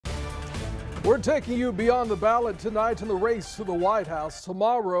We're taking you beyond the ballot tonight in the race to the White House.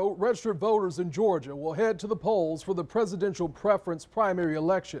 Tomorrow, registered voters in Georgia will head to the polls for the presidential preference primary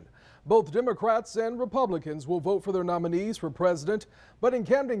election. Both Democrats and Republicans will vote for their nominees for president, but in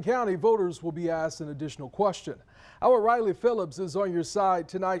Camden County, voters will be asked an additional question. Our Riley Phillips is on your side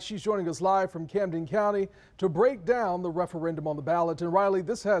tonight. She's joining us live from Camden County to break down the referendum on the ballot. And Riley,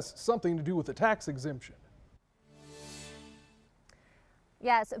 this has something to do with the tax exemption.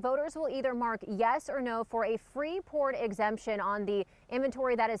 Yes, voters will either mark yes or no for a free port exemption on the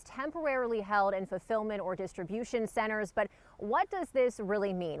inventory that is temporarily held in fulfillment or distribution centers. But what does this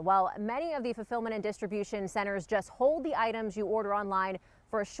really mean? Well, many of the fulfillment and distribution centers just hold the items you order online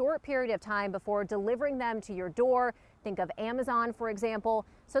for a short period of time before delivering them to your door. Think of Amazon, for example.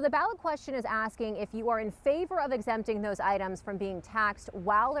 So the ballot question is asking if you are in favor of exempting those items from being taxed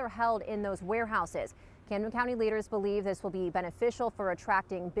while they're held in those warehouses. Camden County leaders believe this will be beneficial for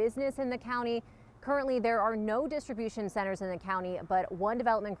attracting business in the county. Currently, there are no distribution centers in the county, but one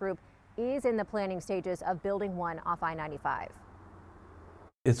development group is in the planning stages of building one off I-95.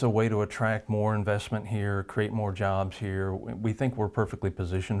 It's a way to attract more investment here, create more jobs here. We think we're perfectly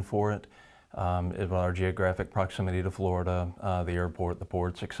positioned for it with our geographic proximity to Florida, the airport, the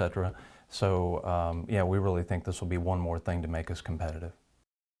ports, etc. So yeah, we really think this will be one more thing to make us competitive.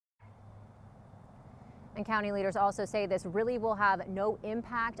 And county leaders also say this really will have no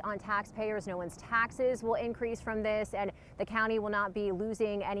impact on taxpayers. No one's taxes will increase from this, and the county will not be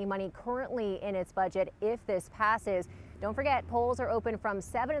losing any money currently in its budget if this passes. Don't forget, polls are open from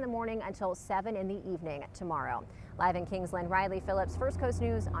 7 in the morning until 7 in the evening tomorrow. Live in Kingsland, Riley Phillips, First Coast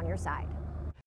News, on your side.